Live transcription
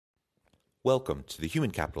Welcome to the Human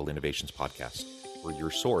Capital Innovations Podcast. We're your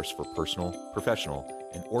source for personal, professional,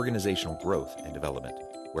 and organizational growth and development,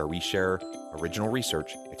 where we share original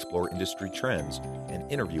research, explore industry trends,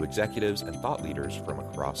 and interview executives and thought leaders from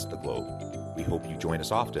across the globe. We hope you join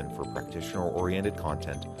us often for practitioner-oriented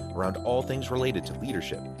content around all things related to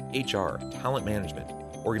leadership, HR, talent management,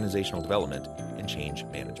 organizational development, and change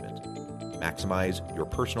management. Maximize your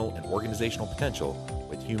personal and organizational potential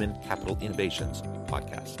with Human Capital Innovations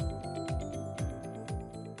Podcast.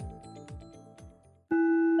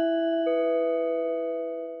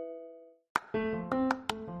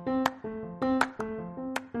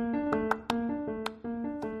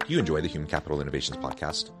 If you enjoy the Human Capital Innovations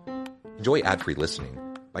Podcast, enjoy ad-free listening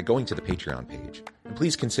by going to the Patreon page, and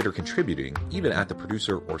please consider contributing even at the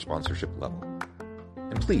producer or sponsorship level.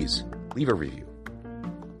 And please leave a review.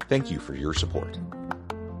 Thank you for your support.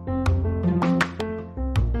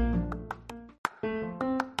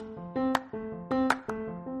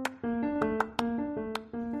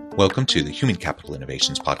 Welcome to the Human Capital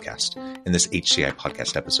Innovations Podcast. In this HCI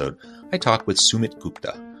podcast episode, I talk with Sumit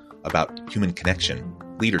Gupta about human connection,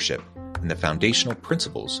 leadership, and the foundational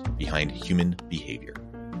principles behind human behavior.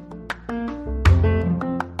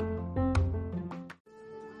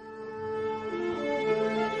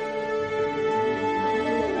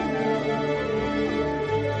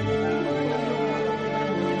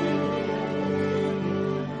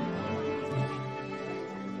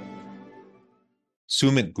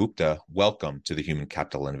 Sumit Gupta, welcome to the Human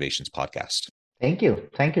Capital Innovations Podcast. Thank you.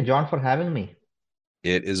 Thank you, John, for having me.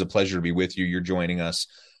 It is a pleasure to be with you. You're joining us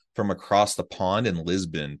from across the pond in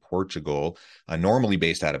Lisbon, Portugal, normally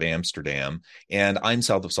based out of Amsterdam. And I'm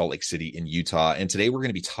south of Salt Lake City in Utah. And today we're going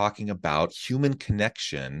to be talking about human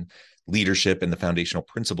connection, leadership, and the foundational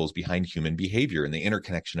principles behind human behavior and the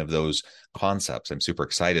interconnection of those concepts. I'm super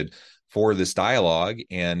excited for this dialogue.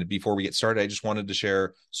 And before we get started, I just wanted to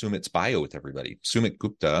share Sumit's bio with everybody. Sumit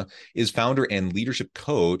Gupta is founder and leadership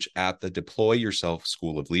coach at the Deploy Yourself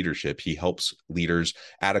School of Leadership. He helps leaders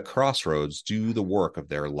at a crossroads do the work of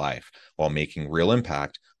their life while making real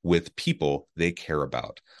impact with people they care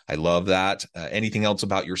about. I love that. Anything else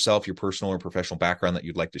about yourself, your personal or professional background that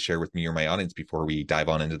you'd like to share with me or my audience before we dive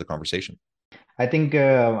on into the conversation? I think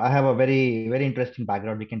I have a very, very interesting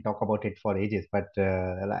background. We can talk about it for ages, but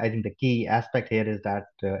I think the key aspect here is that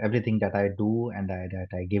everything that I do and that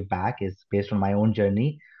I give back is based on my own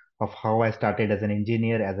journey of how I started as an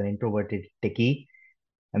engineer, as an introverted techie,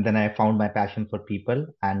 and then I found my passion for people.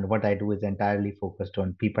 And what I do is entirely focused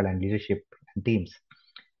on people and leadership and teams,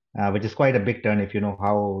 which is quite a big turn if you know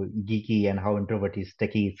how geeky and how introverted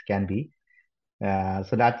techies can be.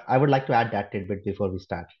 So that I would like to add that tidbit before we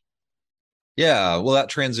start. Yeah, well, that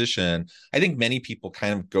transition, I think many people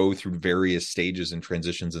kind of go through various stages and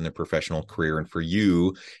transitions in their professional career. And for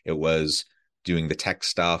you, it was doing the tech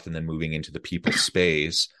stuff and then moving into the people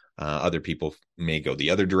space. Other people may go the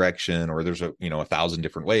other direction, or there's a 1,000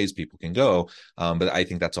 different ways people can go. But I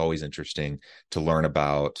think that's always interesting to learn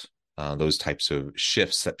about those types of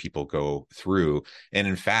shifts that people go through. And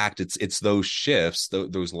in fact, it's those shifts,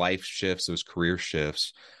 those life shifts, those career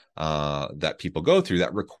shifts that people go through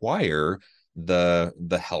that require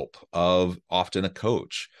the help of often a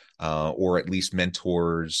coach or at least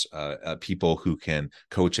mentors, people who can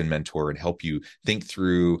coach and mentor and help you think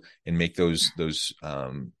through and make those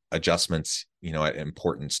adjustments, at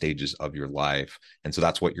important stages of your life. And so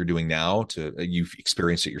that's what you're doing now. You've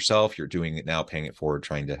experienced it yourself. You're doing it now, paying it forward,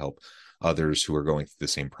 trying to help others who are going through the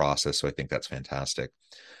same process. So I think that's fantastic.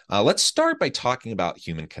 Let's start by talking about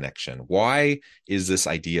human connection. Why is this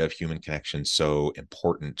idea of human connection so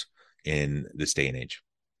important in this day and age?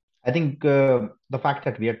 I think the fact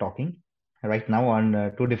that we are talking right now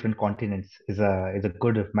on two different continents is a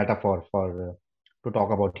good metaphor for to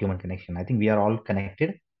talk about human connection. I think we are all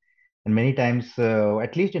connected, and many times,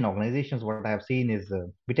 at least in organizations, what I have seen is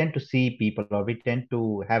we tend to see people, or we tend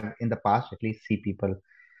to have in the past at least see people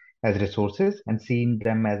as resources and seeing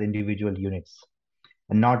them as individual units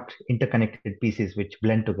and not interconnected pieces which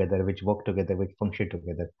blend together, which work together, which function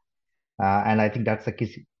together. And I think that's a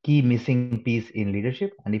key missing piece in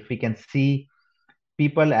leadership. And if we can see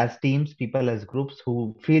people as teams, people as groups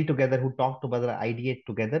who feel together, who talk together, ideate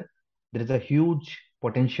together, there is a huge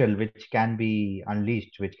potential which can be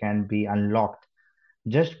unleashed, which can be unlocked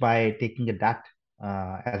just by taking that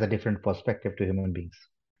as a different perspective to human beings.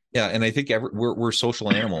 Yeah, and I think we're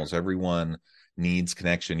social animals. Everyone needs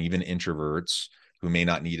connection, even introverts who may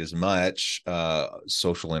not need as much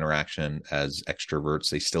social interaction as extroverts.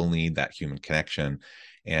 They still need that human connection,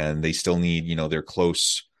 and they still need, their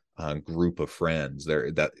close group of friends,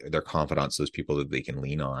 their confidants, those people that they can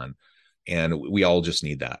lean on. And we all just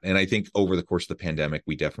need that. And I think over the course of the pandemic,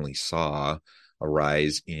 we definitely saw a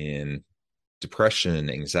rise in depression,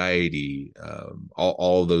 anxiety,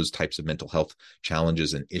 all those types of mental health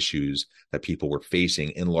challenges and issues that people were facing,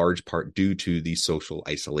 in large part due to the social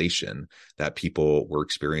isolation that people were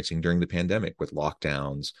experiencing during the pandemic with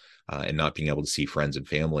lockdowns, and not being able to see friends and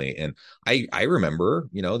family. And I remember,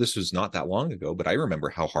 this was not that long ago, but I remember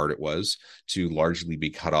how hard it was to largely be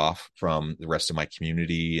cut off from the rest of my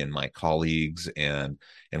community and my colleagues and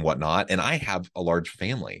whatnot. And I have a large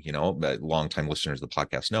family, longtime listeners of the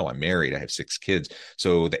podcast know I'm married. I have 6 kids.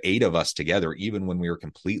 So the 8 of us together, even when we were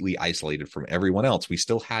completely isolated from everyone else, we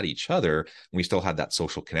still had each other. And we still had that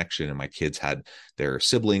social connection. And my kids had their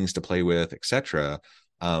siblings to play with, etc.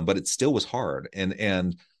 But it still was hard.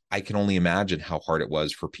 And I can only imagine how hard it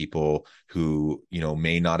was for people who,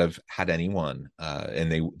 may not have had anyone,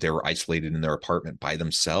 and they were isolated in their apartment by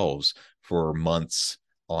themselves for months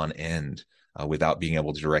on end, without being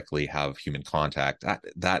able to directly have human contact.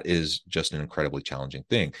 That is just an incredibly challenging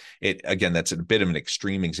thing. Again, that's a bit of an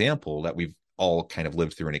extreme example that we've all kind of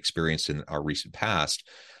lived through and experienced in our recent past.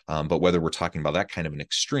 But whether we're talking about that kind of an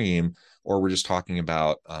extreme, or we're just talking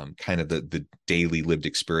about kind of the daily lived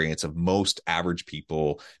experience of most average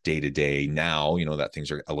people day to day now, that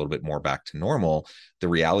things are a little bit more back to normal. The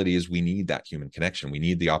reality is we need that human connection. We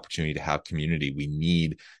need the opportunity to have community. We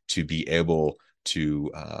need to be able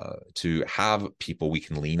to have people we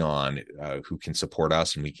can lean on, who can support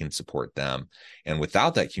us and we can support them. And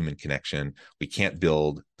without that human connection, we can't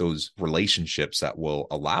build those relationships that will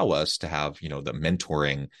allow us to have, the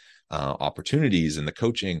mentoring opportunities and the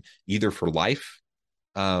coaching, either for life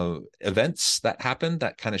events that happen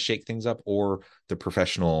that kind of shake things up, or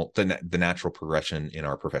the natural progression in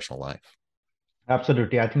our professional life.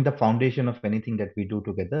 Absolutely. I think the foundation of anything that we do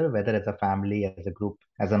together, whether as a family, as a group,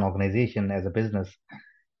 as an organization, as a business,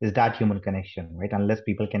 is that human connection, right? Unless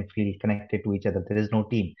people can feel connected to each other, there is no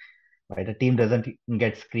team, right? A team doesn't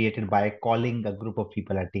gets created by calling a group of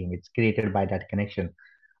people a team. It's created by that connection.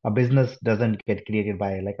 A business doesn't get created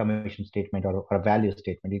by like a mission statement or a value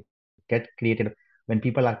statement. It gets created when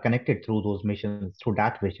people are connected through those missions, through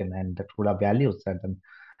that vision, and through the values that the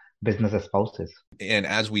business espouses. And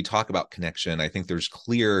as we talk about connection, I think there's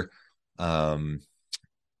clear um,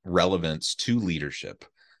 relevance to leadership,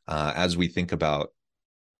 as we think about,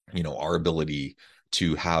 our ability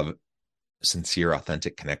to have sincere,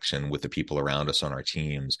 authentic connection with the people around us on our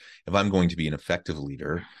teams. If I'm going to be an effective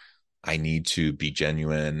leader, I need to be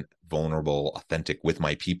genuine, vulnerable, authentic with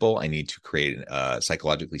my people. I need to create a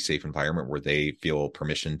psychologically safe environment where they feel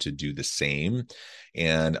permission to do the same.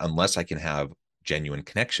 And unless I can have genuine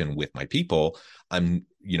connection with my people,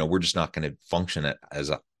 we're just not going to function at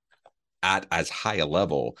as high a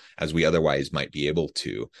level as we otherwise might be able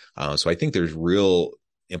to. So I think there's real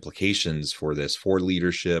implications for this, for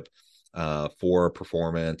leadership, for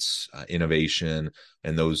performance, innovation,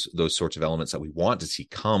 and those sorts of elements that we want to see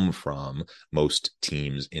come from most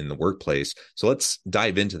teams in the workplace. So let's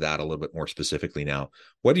dive into that a little bit more specifically now.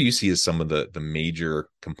 What do you see as some of the major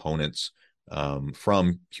components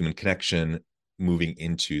from human connection moving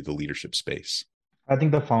into the leadership space? I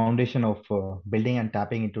think the foundation of building and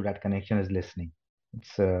tapping into that connection is listening.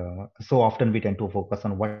 It's so often we tend to focus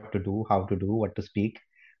on what to do, how to do, what to speak,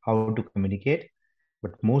 how to communicate,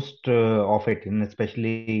 but most of it, and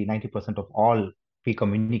especially 90% of all we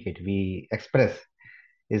communicate, we express,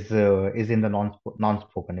 is in the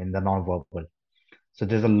non-spoken, in the non-verbal. So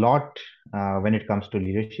there's a lot when it comes to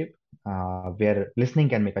leadership, where listening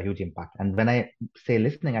can make a huge impact. And when I say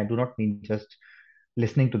listening, I do not mean just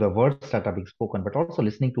listening to the words that are being spoken, but also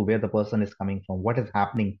listening to where the person is coming from, what is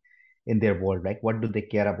happening in their world, like what do they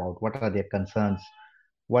care about, what are their concerns,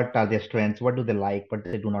 what are their strengths, what do they like, what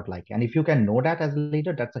they do not like. And if you can know that as a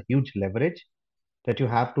leader, that's a huge leverage that you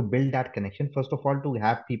have to build that connection. First of all, to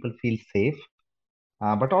have people feel safe,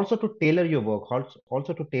 but also to tailor your work,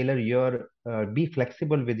 also to tailor your, be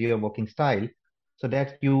flexible with your working style so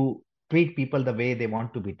that you treat people the way they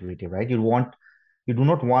want to be treated, right? You do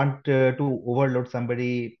not want to overload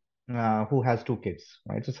somebody who has 2 kids,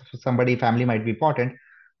 right? So for somebody, family might be important,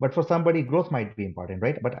 but for somebody, growth might be important,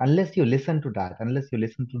 right? But unless you listen to that, unless you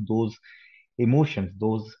listen to those emotions,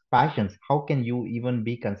 those passions, how can you even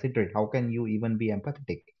be considerate? How can you even be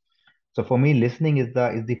empathetic? So for me, listening is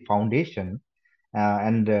the foundation,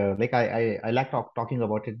 and like I like talking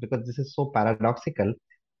about it because this is so paradoxical.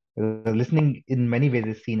 Listening in many ways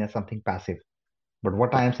is seen as something passive, but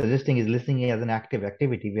what I am suggesting is listening as an active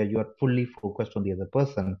activity where you are fully focused on the other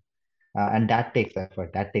person, and that takes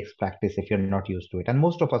effort, that takes practice if you're not used to it, and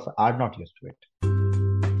most of us are not used to it.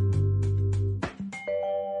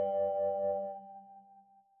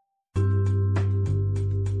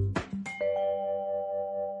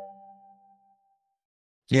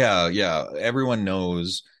 Yeah, yeah. Everyone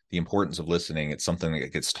knows the importance of listening. It's something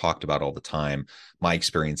that gets talked about all the time. My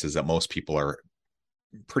experience is that most people are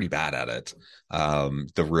pretty bad at it.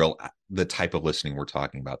 The type of listening we're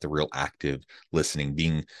talking about, the real active listening,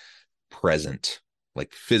 being present,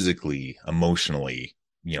 like physically, emotionally,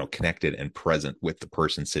 connected and present with the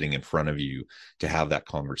person sitting in front of you to have that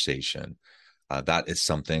conversation. That is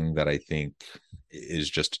something that I think is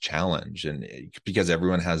just a challenge. And because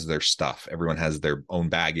everyone has their stuff, everyone has their own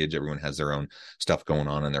baggage, everyone has their own stuff going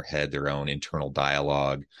on in their head, their own internal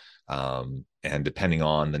dialogue. And depending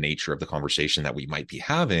on the nature of the conversation that we might be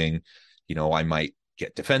having, I might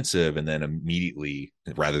get defensive and then immediately,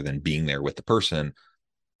 rather than being there with the person,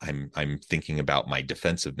 I'm thinking about my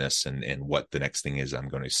defensiveness and what the next thing is I'm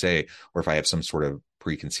going to say. Or if I have some sort of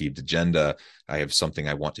preconceived agenda, I have something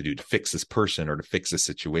I want to do to fix this person or to fix this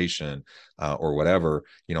situation, or whatever.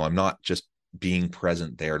 I'm not just being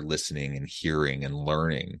present there, listening and hearing and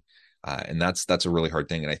learning. And that's a really hard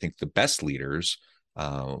thing. And I think the best leaders,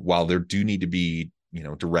 while there do need to be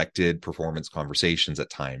directed performance conversations at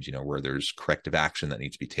times, where there's corrective action that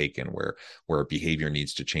needs to be taken, where behavior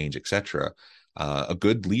needs to change, etc. A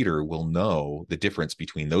good leader will know the difference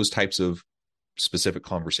between those types of specific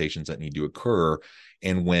conversations that need to occur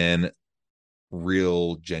and when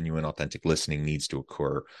real, genuine, authentic listening needs to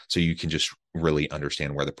occur. So you can just really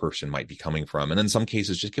understand where the person might be coming from. And in some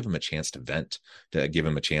cases, just give them a chance to vent, to give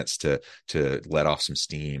them a chance to let off some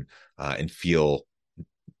steam, and feel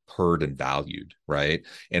heard and valued, right?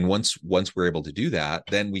 And once we're able to do that,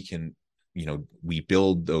 then we can, we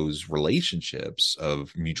build those relationships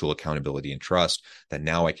of mutual accountability and trust that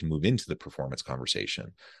now I can move into the performance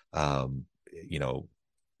conversation, um, you know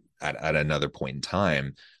at another point in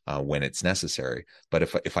time, when it's necessary. But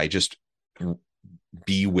if I just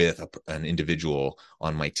be with an individual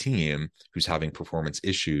on my team who's having performance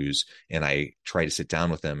issues, and I try to sit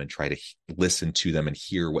down with them and try to listen to them and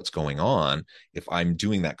hear what's going on, if I'm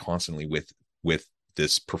doing that constantly with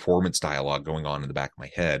this performance dialogue going on in the back of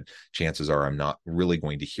my head, chances are I'm not really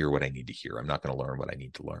going to hear what I need to hear. I'm not going to learn what I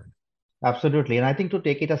need to learn. Absolutely. And I think to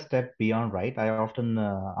take it a step beyond, right? I often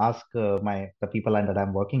ask the people that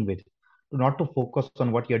I'm working with to not to focus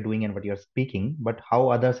on what you're doing and what you're speaking, but how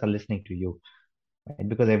others are listening to you. Right?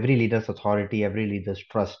 Because every leader's authority, every leader's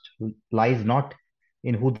trust lies not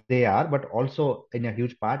in who they are, but also in a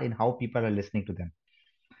huge part in how people are listening to them.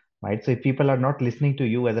 Right. So if people are not listening to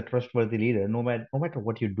you as a trustworthy leader, no matter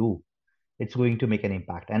what you do, it's going to make an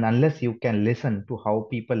impact. And unless you can listen to how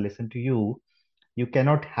people listen to you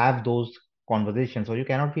cannot have those conversations, or you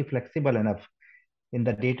cannot be flexible enough in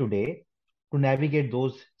the day to day to navigate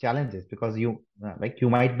those challenges, because you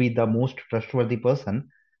might be the most trustworthy person,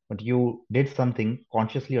 but you did something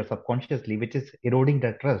consciously or subconsciously which is eroding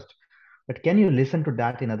that trust. But can you listen to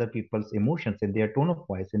that in other people's emotions, in their tone of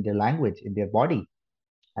voice, in their language, in their body,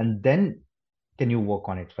 and then can you work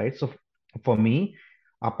on it, right? So for me,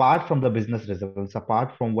 apart from the business results,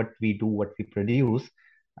 apart from what we do, what we produce,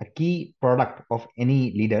 a key product of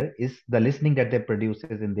any leader is the listening that they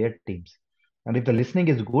produces in their teams. And if the listening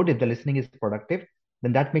is good, if the listening is productive,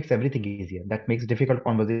 then that makes everything easier. That makes difficult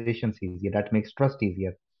conversations easier. That makes trust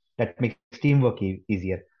easier. That makes teamwork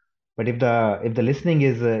easier. But if the listening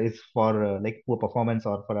is for like poor performance,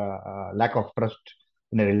 or for a lack of trust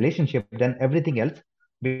in a relationship, then everything else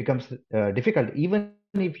becomes difficult. Even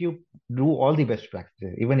if you do all the best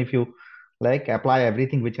practices, even if you like apply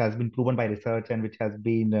everything which has been proven by research and which has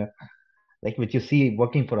been like which you see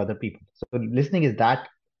working for other people. So listening is that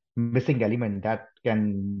missing element that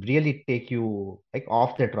can really take you like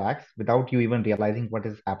off the tracks without you even realizing what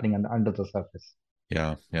is happening under the surface.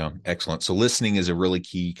 Yeah, yeah, excellent. So listening is a really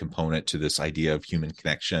key component to this idea of human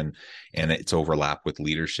connection and its overlap with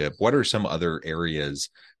leadership. What are some other areas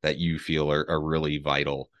that you feel are really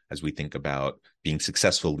vital as we think about being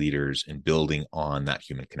successful leaders and building on that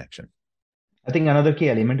human connection? I think another key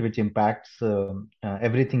element which impacts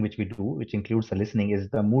everything which we do, which includes the listening, is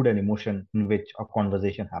the mood and emotion in which a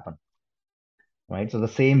conversation happens. Right. So the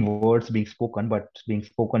same words being spoken, but being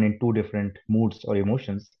spoken in two different moods or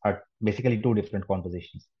emotions, are basically two different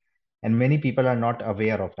conversations. And many people are not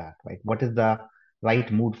aware of that. Right. What is the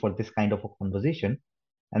right mood for this kind of a conversation?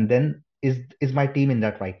 And then is my team in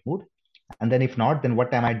that right mood? And then if not, then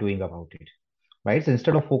what am I doing about it? Right. So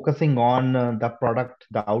instead of focusing on the product,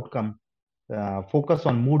 the outcome, focus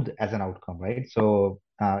on mood as an outcome, right? So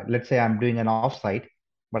let's say I'm doing an offsite,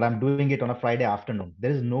 but I'm doing it on a Friday afternoon.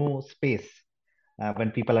 There is no space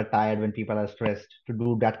when people are tired, when people are stressed, to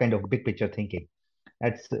do that kind of big picture thinking.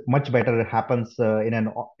 It's much better. It happens in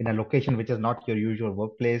a location which is not your usual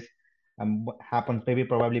workplace. Happens maybe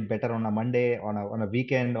probably better on a Monday, on a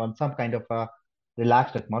weekend, on some kind of a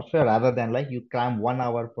relaxed atmosphere rather than like you cram 1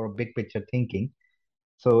 hour for big picture thinking.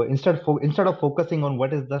 So instead of focusing on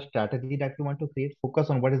what is the strategy that you want to create, focus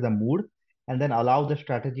on what is the mood, and then allow the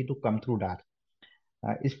strategy to come through that.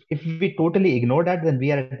 If we totally ignore that, then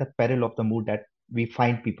we are at the peril of the mood that we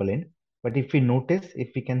find people in. But if we notice, if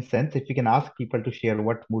we can sense, if we can ask people to share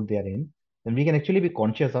what mood they are in, then we can actually be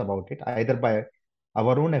conscious about it, either by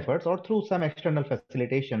our own efforts or through some external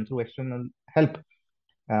facilitation, through external help.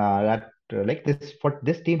 That like this for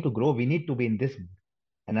this team to grow, we need to be in this mood.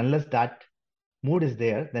 And unless that mood is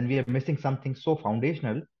there, then we are missing something so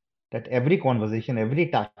foundational that every conversation, every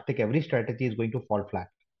tactic, every strategy is going to fall flat.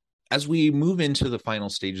 As we move into the final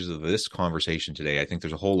stages of this conversation today, I think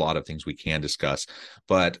there's a whole lot of things we can discuss.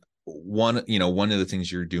 But one of the things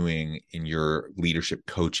you're doing in your leadership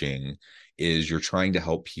coaching is you're trying to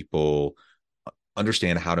help people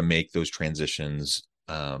understand how to make those transitions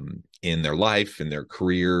in their life, in their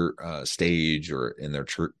career stage, or in their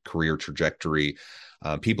career trajectory.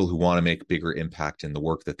 People who want to make bigger impact in the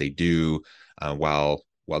work that they do, while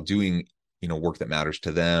doing work that matters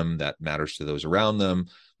to them, that matters to those around them.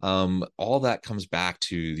 All that comes back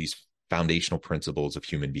to these foundational principles of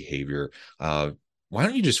human behavior. Why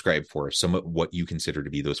don't you describe for us some of what you consider to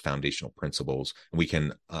be those foundational principles, and we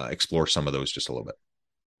can explore some of those just a little bit.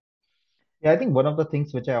 Yeah, I think one of the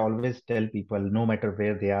things which I always tell people, no matter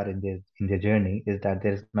where they are in their journey, is that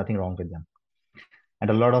there is nothing wrong with them. And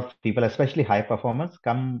a lot of people, especially high performers,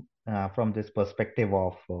 come from this perspective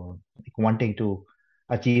of like wanting to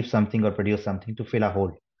achieve something or produce something to fill a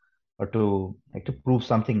hole or to prove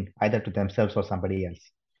something either to themselves or somebody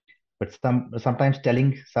else. But sometimes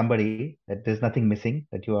telling somebody that there's nothing missing,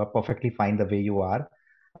 that you are perfectly fine the way you are,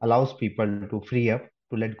 allows people to free up,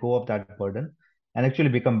 to let go of that burden, and actually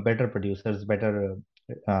become better producers, better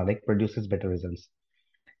like produces better results.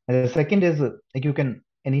 And the second is like you can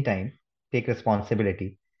anytime take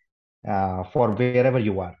responsibility for wherever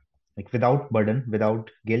you are, like without burden, without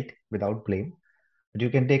guilt, without blame. But you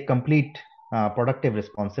can take complete productive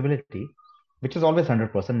responsibility, which is always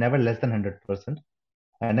 100%, never less than 100%,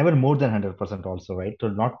 and never more than 100% also, right? To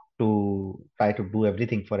not to try to do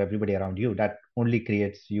everything for everybody around you. That only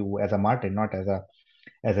creates you as a martyr, not as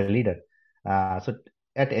a leader. So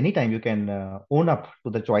at any time, you can own up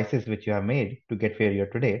to the choices which you have made to get where you're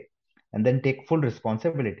today, and then take full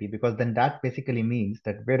responsibility, because then that basically means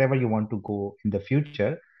that wherever you want to go in the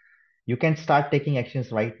future, you can start taking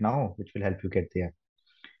actions right now, which will help you get there.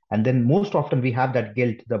 And then most often we have that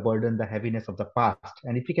guilt, the burden, the heaviness of the past.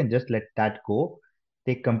 And if we can just let that go,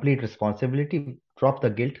 take complete responsibility, drop the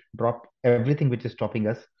guilt, drop everything which is stopping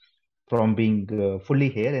us from being fully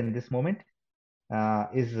here in this moment,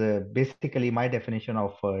 is basically my definition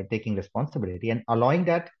of taking responsibility. And allowing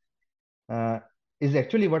that uh, is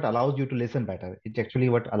actually what allows you to listen better. It's actually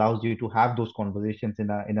what allows you to have those conversations in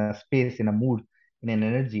a space, in a mood, in an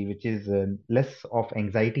energy which is less of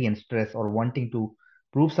anxiety and stress or wanting to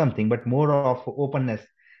prove something, but more of openness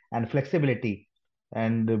and flexibility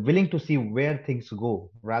and willing to see where things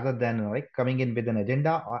go rather than like coming in with an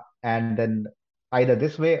agenda and then either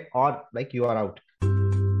this way or like you are out.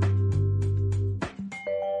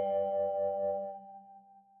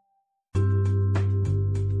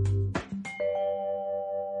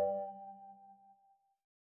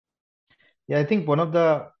 Yeah, I think one of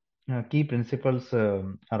the key principles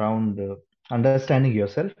around understanding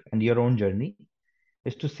yourself and your own journey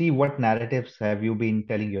is to see what narratives have you been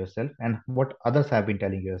telling yourself and what others have been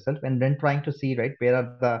telling yourself, and then trying to see, right, where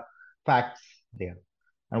are the facts there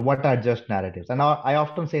and what are just narratives. And I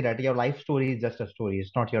often say that your life story is just a story,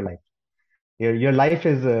 it's not your life. Your life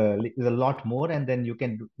is a lot more, and then you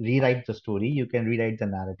can rewrite the story, you can rewrite the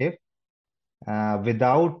narrative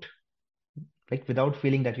without without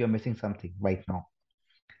feeling that you're missing something right now.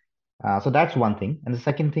 So that's one thing. And the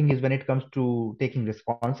second thing is when it comes to taking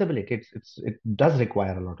responsibility, it does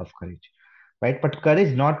require a lot of courage, right? But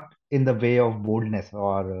courage not in the way of boldness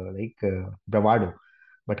or bravado,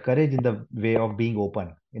 but courage in the way of being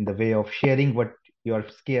open, in the way of sharing what you're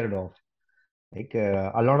scared of.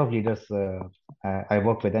 A lot of leaders I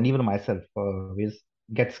work with, and even myself, we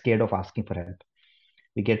get scared of asking for help.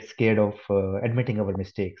 We get scared of admitting our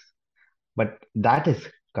mistakes, but that is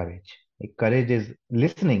courage. Like, courage is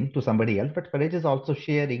listening to somebody else, but courage is also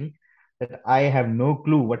sharing that I have no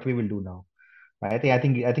clue what we will do now. I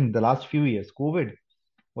think the last few years, COVID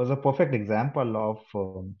was a perfect example of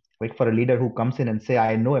like for a leader who comes in and say,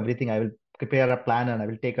 I know everything. I will prepare a plan and I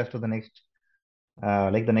will take us to the next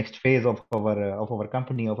like the next phase of our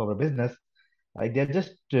company, of our business. Like they're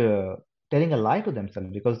just telling a lie to themselves,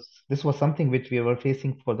 because this was something which we were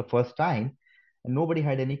facing for the first time, and nobody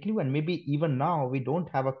had any clue. And maybe even now we don't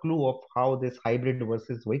have a clue of how this hybrid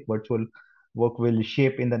versus virtual work will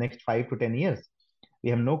shape in the next 5 to 10 years. We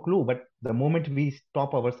have no clue. But the moment we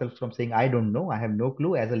stop ourselves from saying, I don't know, I have no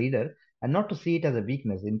clue as a leader, and not to see it as a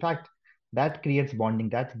weakness, in fact, that creates bonding,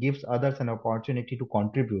 that gives others an opportunity to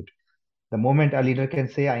contribute. The moment a leader can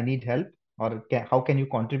say, I need help, or how can you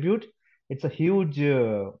contribute? It's a huge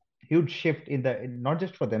shift not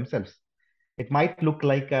just for themselves. It might look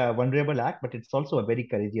like a vulnerable act, but it's also a very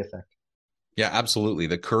courageous act. Yeah, absolutely.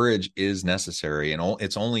 The courage is necessary, and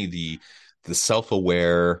it's only the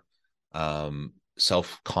self-aware,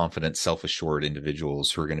 self-confident, self-assured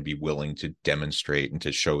individuals who are going to be willing to demonstrate and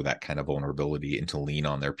to show that kind of vulnerability and to lean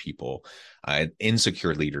on their people.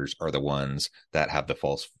 Insecure leaders are the ones that have the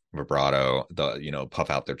false vibrato, puff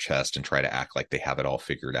out their chest and try to act like they have it all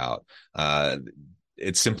figured out.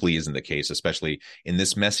 It simply isn't the case, especially in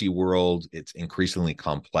this messy world. It's increasingly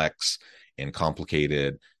complex and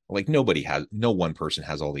complicated. Like no one person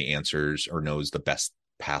has all the answers or knows the best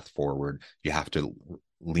path forward. You have to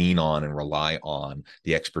lean on and rely on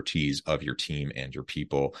the expertise of your team and your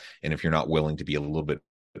people. And if you're not willing to be a little bit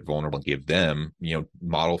vulnerable and give them,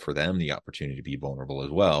 model for them the opportunity to be vulnerable as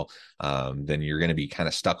well, then you're going to be kind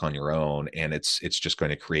of stuck on your own, and it's just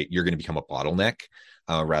going to you're going to become a bottleneck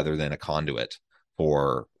rather than a conduit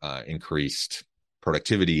for increased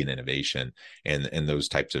productivity and innovation and those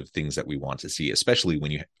types of things that we want to see, especially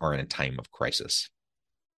when you are in a time of crisis.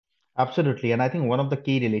 Absolutely. And I think one of the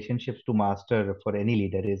key relationships to master for any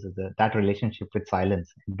leader is that relationship with silence,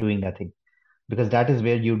 doing nothing, because that is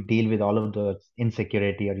where you deal with all of the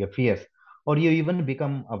insecurity or your fears, or you even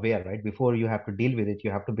become aware, right? Before you have to deal with it,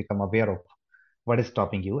 you have to become aware of what is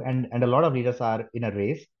stopping you. And a lot of leaders are in a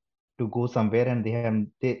race to go somewhere, and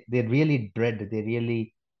they really dread, they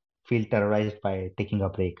really feel terrorized by taking a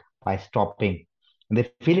break, by stopping, and they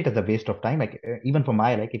feel it as a waste of time. Like even for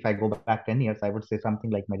my, like if I go back 10 years, I would say something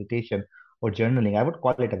like meditation or journaling, I would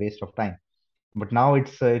call it a waste of time. But now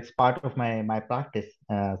it's part of my practice.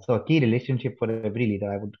 So a key relationship for every leader,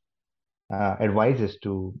 I would advise, is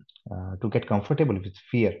to get comfortable with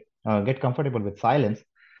fear, get comfortable with silence,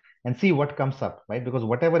 and see what comes up, right? Because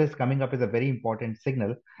whatever is coming up is a very important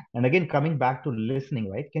signal. And again, coming back to listening,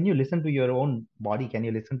 right? Can you listen to your own body? Can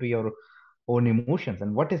you listen to your own emotions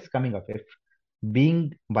and what is coming up? If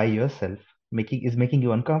being by yourself making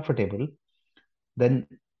you uncomfortable, then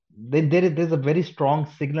there's a very strong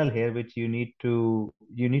signal here which you need to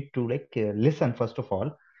like listen first of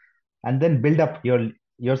all, and then build up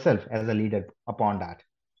yourself as a leader upon that,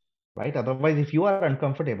 right? Otherwise, if you are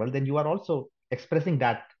uncomfortable, then you are also expressing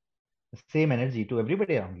that same energy to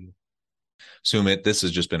everybody around you. Sumit, this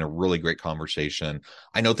has just been a really great conversation.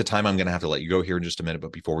 I know at the time I'm going to have to let you go here in just a minute,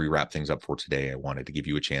 but before we wrap things up for today, I wanted to give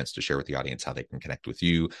you a chance to share with the audience how they can connect with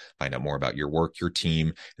you, find out more about your work, your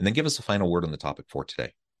team, and then give us a final word on the topic for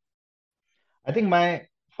today. I think my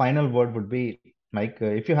final word would be, like,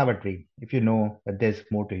 if you have a dream, if you know that there's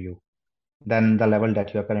more to you than the level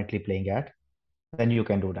that you're currently playing at, then you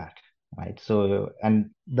can do that, right? So, and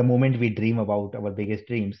the moment we dream about our biggest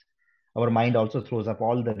dreams, our mind also throws up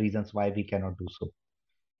all the reasons why we cannot do so.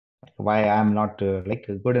 Why I'm not like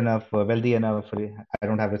good enough, wealthy enough, I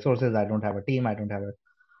don't have resources, I don't have a team, I don't have a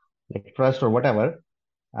like trust or whatever.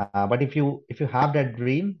 But if you have that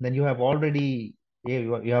dream, then you have already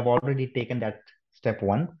taken that step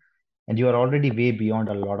one, and you are already way beyond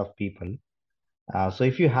a lot of people. So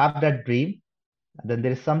if you have that dream, then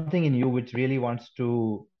there is something in you which really wants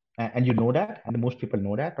to, and you know that, and most people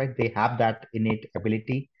know that, right? They have that innate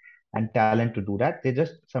ability and talent to do that. They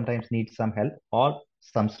just sometimes need some help or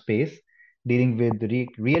some space dealing with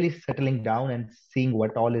really settling down and seeing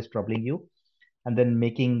what all is troubling you, and then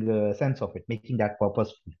making sense of it, making that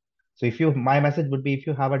purposeful. So my message would be, if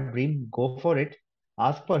you have a dream, go for it.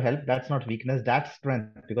 Ask for help. That's not weakness, that's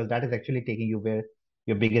strength, because that is actually taking you where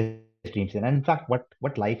your biggest dreams are. And in fact,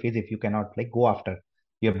 what life is, if you cannot like go after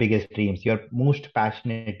your biggest dreams, your most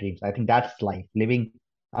passionate dreams. I think that's life, living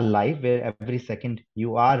a life where every second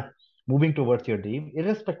you are moving towards your dream,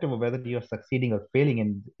 irrespective of whether you're succeeding or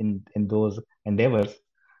failing in those endeavors.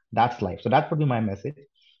 That's life. So that would be my message.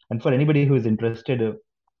 And for anybody who is interested,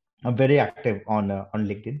 I'm very active on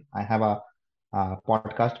LinkedIn. I have a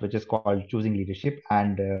podcast which is called Choosing Leadership,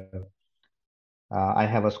 and I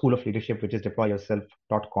have a school of leadership which is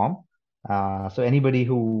deployyourself.com. So anybody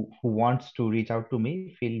who wants to reach out to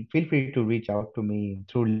me, feel free to reach out to me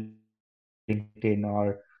through LinkedIn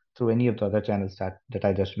or through any of the other channels that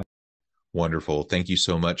I just mentioned. Wonderful. Thank you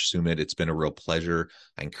so much, Sumit. It's been a real pleasure.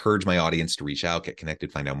 I encourage my audience to reach out, get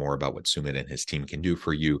connected, find out more about what Sumit and his team can do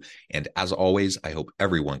for you. And as always, I hope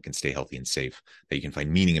everyone can stay healthy and safe, that you can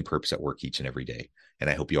find meaning and purpose at work each and every day. And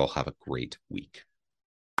I hope you all have a great week.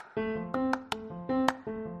 Do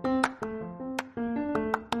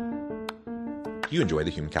you enjoy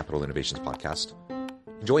the Human Capital Innovations podcast?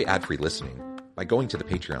 Enjoy ad-free listening by going to the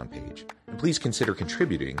Patreon page. And please consider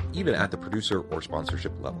contributing even at the producer or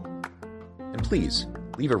sponsorship level. And please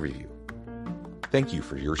leave a review. Thank you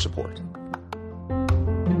for your support.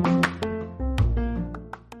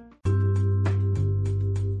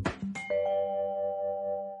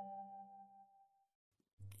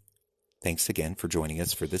 Thanks again for joining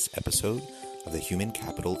us for this episode of the Human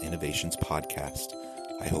Capital Innovations podcast.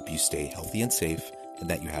 I hope you stay healthy and safe and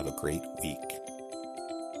that you have a great week.